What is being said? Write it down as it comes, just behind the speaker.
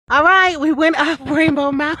All right, we went up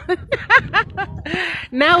Rainbow Mountain.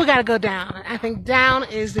 Now we gotta go down. I think down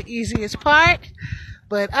is the easiest part,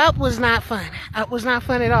 but up was not fun. Up was not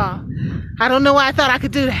fun at all. I don't know why I thought I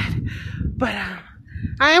could do that, but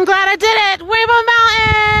I am glad I did it. Rainbow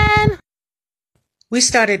Mountain! We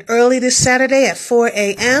started early this Saturday at 4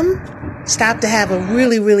 a.m. Stopped to have a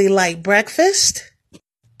really light breakfast.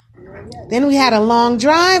 Then we had a long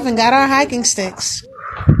drive and got our hiking sticks.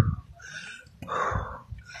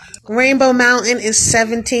 Rainbow Mountain is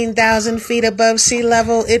 17,000 feet above sea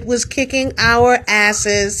level. It was kicking our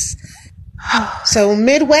asses. So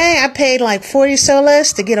midway, I paid like 40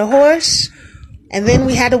 soles to get a horse. And then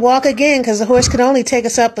we had to walk again because the horse could only take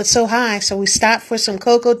us up but so high. So we stopped for some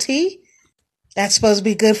cocoa tea. That's supposed to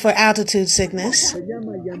be good for altitude sickness. And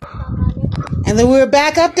then we were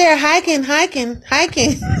back up there hiking.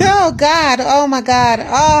 Oh, God. Oh, my God.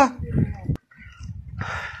 Oh.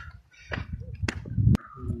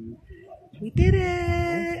 We did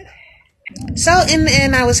it. So in the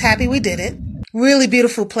end, I was happy we did it. Really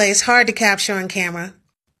beautiful place. Hard to capture on camera.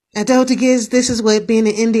 I told the kids this is what being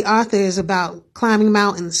an indie author is about. Climbing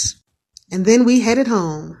mountains. And then we headed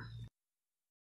home.